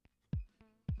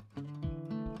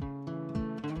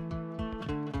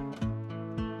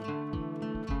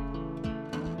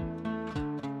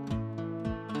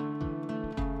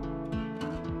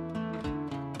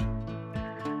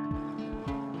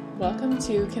Welcome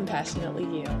to Compassionately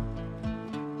You.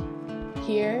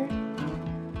 Here,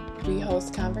 we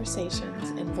host conversations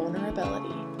in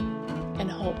vulnerability in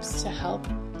hopes to help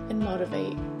and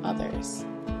motivate others.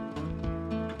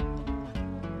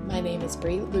 My name is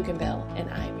Brie Luganbill,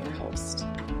 and I am your host.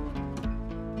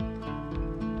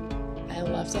 I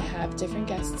love to have different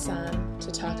guests on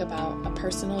to talk about a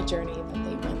personal journey that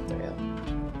they went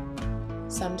through.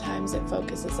 Sometimes it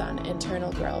focuses on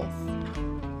internal growth.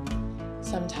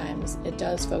 Sometimes it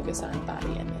does focus on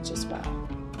body image as well,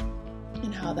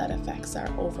 and how that affects our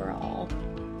overall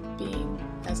being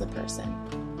as a person.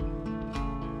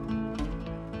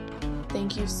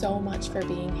 Thank you so much for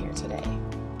being here today.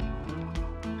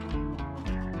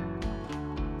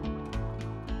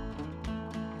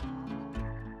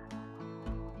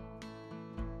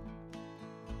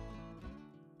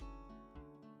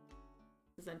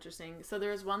 This is interesting. So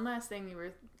there was one last thing we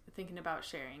were thinking about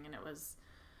sharing, and it was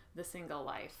the single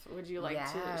life. Would you like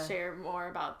to share more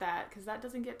about that? Because that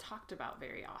doesn't get talked about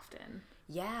very often.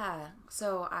 Yeah.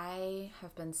 So I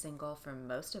have been single for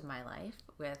most of my life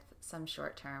with some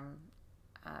short-term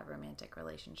romantic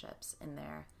relationships in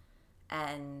there.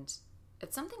 And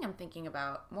it's something I'm thinking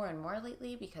about more and more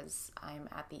lately because I'm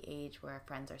at the age where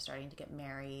friends are starting to get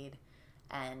married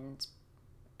and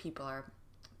people are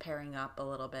pairing up a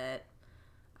little bit.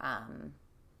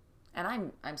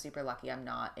 And I'm super lucky. I'm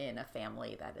not in a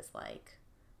family that is like,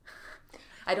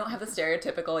 I don't have the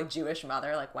stereotypical like Jewish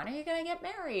mother, like, when are you going to get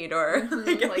married? Or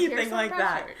like anything like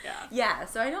that. Yeah.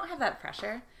 So I don't have that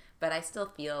pressure, but I still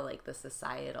feel like the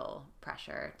societal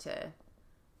pressure to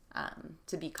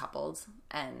be coupled,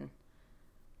 and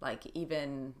like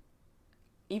even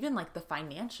like the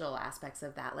financial aspects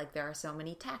of that. Like there are so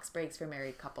many tax breaks for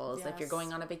married couples. Yes. If you're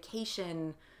going on a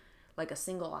vacation, like a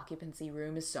single occupancy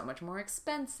room is so much more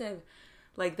expensive.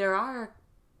 Like there are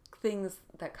things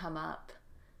that come up.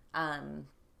 And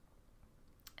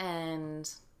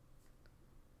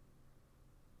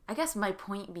I guess my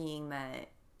point being that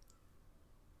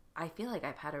I feel like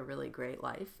I've had a really great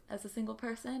life as a single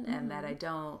person, and that I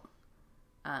don't,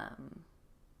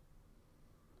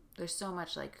 there's so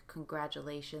much like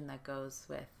congratulation that goes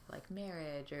with like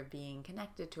marriage or being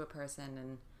connected to a person,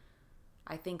 and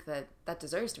I think that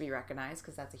deserves to be recognized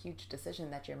because that's a huge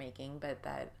decision that you're making, but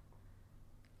that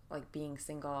like being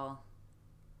single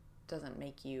doesn't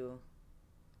make you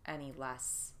any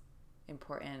less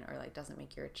important, or like doesn't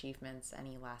make your achievements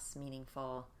any less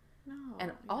meaningful. No.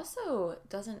 And also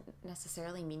doesn't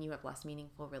necessarily mean you have less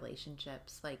meaningful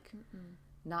relationships. Like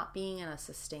not being in a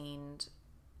sustained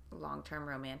long-term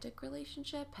romantic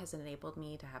relationship has enabled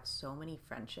me to have so many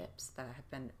friendships that have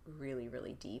been really,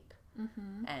 really deep.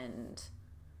 And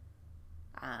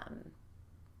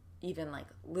even like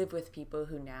live with people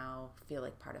who now feel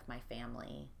like part of my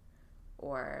family,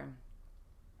 or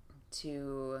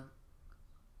to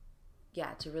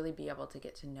really be able to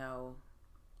get to know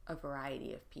a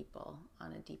variety of people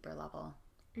on a deeper level.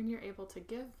 And you're able to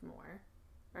give more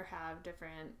or have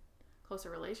different, closer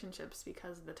relationships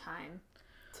because of the time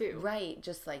too. Right,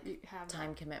 just like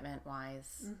time commitment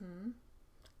wise.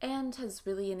 And has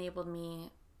really enabled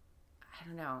me, I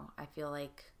don't know, I feel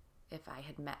like if I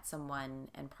had met someone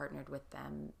and partnered with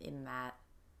them in that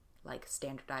like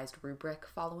standardized rubric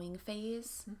following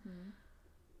phase,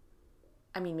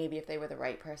 I mean, maybe if they were the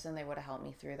right person, they would have helped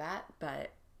me through that.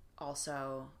 But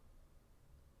also,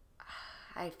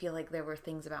 I feel like there were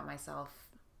things about myself,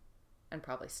 and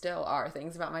probably still are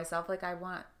things about myself, like I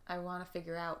want to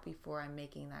figure out before I'm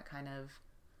making that kind of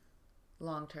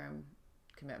long-term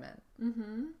commitment.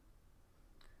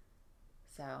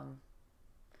 So,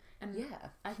 and yeah,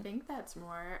 I think that's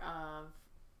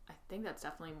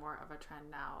definitely more of a trend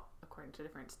now, according to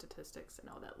different statistics I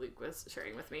know that Luke was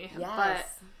sharing with me. Yes. But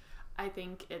I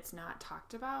think it's not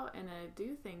talked about, and I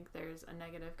do think there's a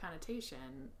negative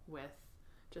connotation with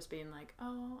just being like,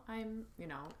 oh, I'm,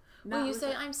 well, you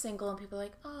say I'm single, and people are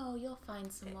like, oh, you'll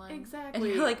find someone. Exactly.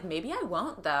 And you're like, maybe I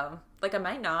won't, though. Like, I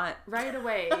might not. Right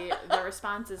away, the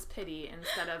response is pity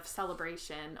instead of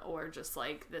celebration, or just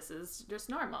like, this is just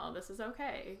normal. This is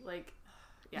okay. Like,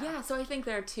 yeah. So I think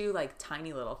there are two, like,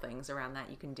 tiny little things around that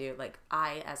you can do. Like,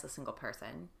 I, as a single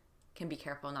person, can be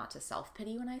careful not to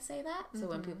self-pity when I say that. So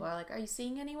when people are like, are you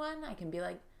seeing anyone? I can be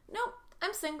like, nope,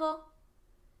 I'm single.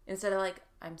 Instead of like,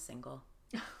 I'm single.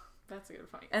 That's a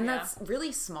good point. And that's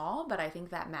really small, but I think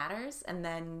that matters. And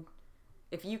then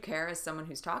if you care as someone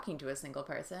who's talking to a single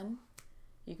person,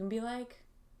 you can be like,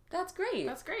 that's great.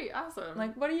 That's great. Awesome.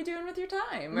 Like, what are you doing with your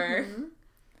time? Or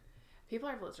people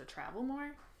are able to travel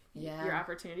more. Yeah. Your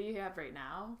opportunity you have right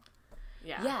now.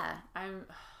 Yeah. Yeah. I'm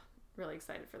really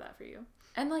excited for that for you.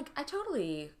 And like, I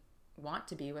totally want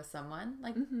to be with someone.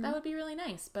 Like, that would be really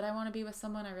nice, but I want to be with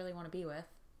someone I really want to be with.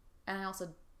 And I also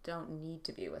don't need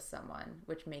to be with someone,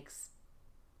 which makes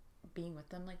being with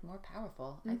them, like, more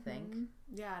powerful, I think.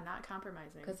 Yeah, not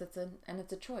compromising. Because it's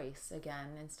a choice, again,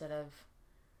 instead of,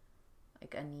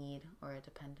 like, a need or a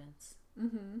dependence.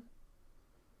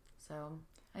 So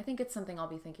I think it's something I'll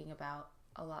be thinking about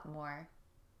a lot more,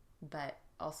 but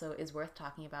also is worth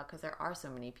talking about because there are so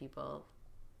many people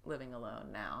living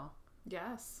alone now.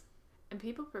 Yes. And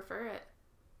people prefer it.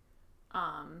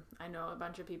 I know a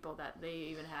bunch of people that they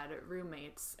even had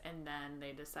roommates and then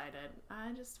they decided,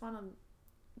 I just want to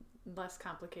less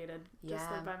complicated, just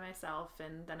live by myself,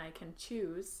 and then I can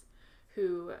choose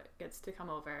who gets to come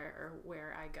over or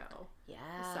where I go.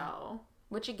 Yeah. So,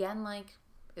 which again, like,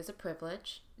 is a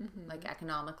privilege, like,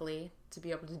 economically, to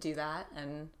be able to do that.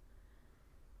 And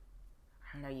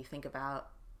I don't know, you think about,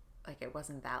 like, it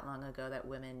wasn't that long ago that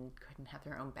women couldn't have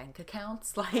their own bank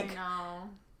accounts. Like, I know.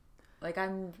 Like,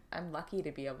 I'm lucky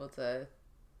to be able to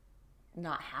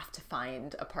not have to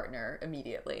find a partner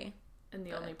immediately. And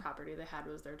the only property they had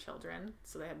was their children,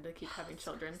 so they had to keep having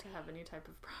children to have any type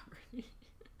of property.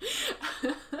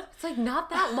 It's like not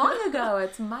that long ago.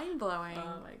 It's mind-blowing.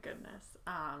 Oh my goodness.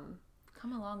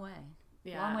 Come a long way.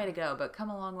 Yeah. Long way to go, but come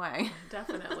a long way.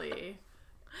 Definitely.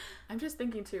 I'm just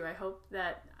thinking too, I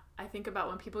think about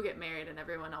when people get married and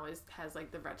everyone always has,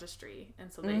 like, the registry,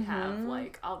 and so they have,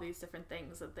 like, all these different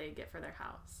things that they get for their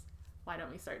house. Why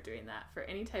don't we start doing that for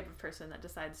any type of person that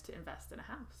decides to invest in a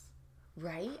house?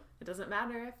 Right? It doesn't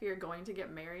matter if you're going to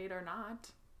get married or not.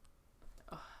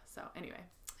 Oh, so anyway.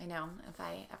 I know. If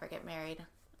I ever get married,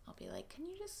 I'll be like, can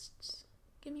you just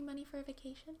give me money for a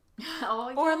vacation? Oh,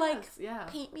 yes. Or, like,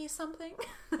 paint me something?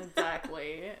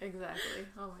 Exactly.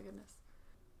 Oh my goodness.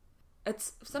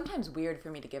 It's sometimes weird for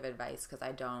me to give advice because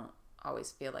I don't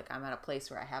always feel like I'm at a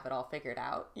place where I have it all figured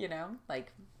out, you know?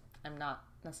 Like, I'm not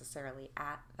necessarily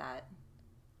at that,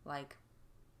 like,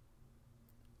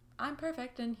 I'm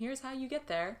perfect and here's how you get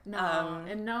there. No,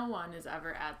 and no one is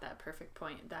ever at that perfect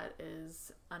point. That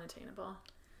is unattainable.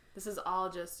 This is all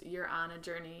just, you're on a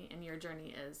journey, and your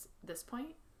journey is this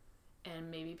point. And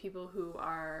maybe people who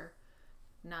are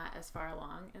not as far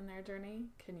along in their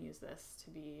journey can use this to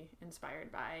be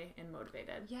inspired by and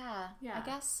motivated. Yeah. I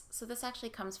guess, so this actually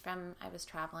comes from, I was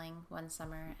traveling one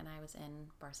summer and I was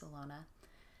in Barcelona.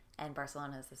 And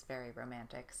Barcelona is this very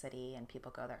romantic city, and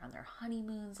people go there on their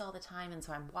honeymoons all the time. And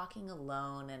so I'm walking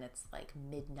alone, and it's like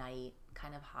midnight,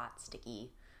 kind of hot,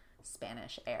 sticky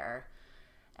Spanish air.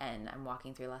 And I'm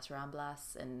walking through Las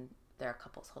Ramblas, and there are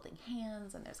couples holding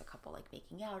hands, and there's a couple, like,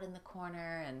 making out in the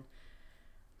corner. And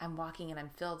I'm walking, and I'm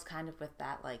filled kind of with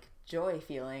that, like, joy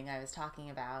feeling I was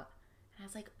talking about. And I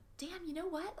was like, damn, you know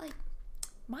what? Like,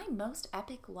 my most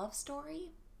epic love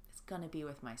story is gonna be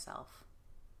with myself.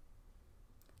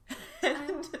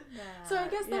 And so I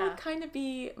guess that would kind of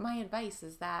be my advice,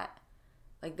 is that,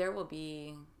 like, there will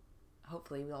be,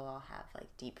 hopefully we'll all have, like,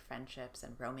 deep friendships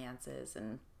and romances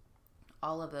and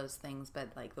all of those things, but,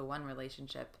 like, the one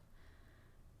relationship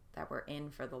that we're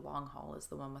in for the long haul is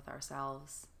the one with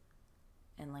ourselves.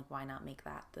 And, like, why not make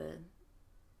that the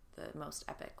most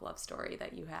epic love story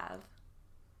that you have?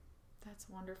 That's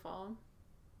wonderful.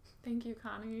 Thank you,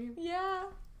 Connie.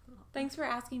 Yeah. Thanks for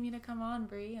asking me to come on,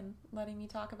 Brie, and letting me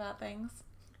talk about things.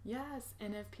 Yes,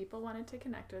 and if people wanted to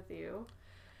connect with you,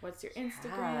 what's your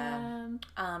Instagram?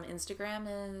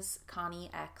 Instagram is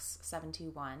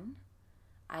ConnieX721.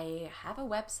 I have a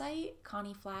website,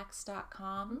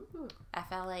 ConnieFlax.com,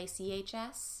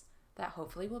 FLACHS, that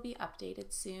hopefully will be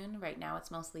updated soon. Right now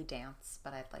it's mostly dance,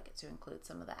 but I'd like it to include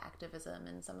some of the activism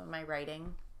and some of my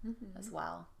writing as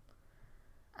well.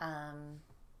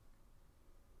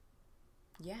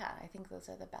 Yeah, I think those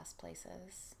are the best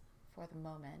places for the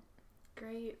moment.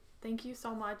 Great. Thank you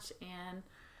so much. And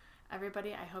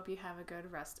everybody, I hope you have a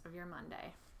good rest of your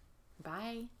Monday.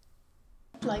 Bye.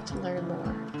 If you'd like to learn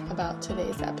more about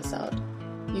today's episode,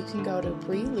 you can go to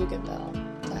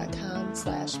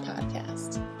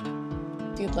brieluganville.com/podcast.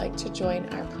 If you'd like to join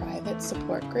our private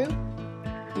support group,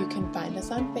 you can find us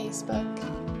on Facebook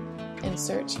and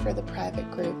search for the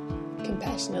private group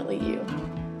Compassionately You.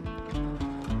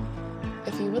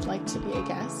 If you would like to be a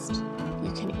guest,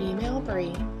 you can email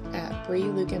Brie at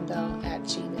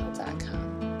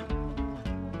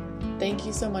brieluganville@gmail.com. Thank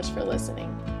you so much for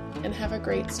listening, and have a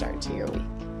great start to your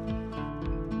week.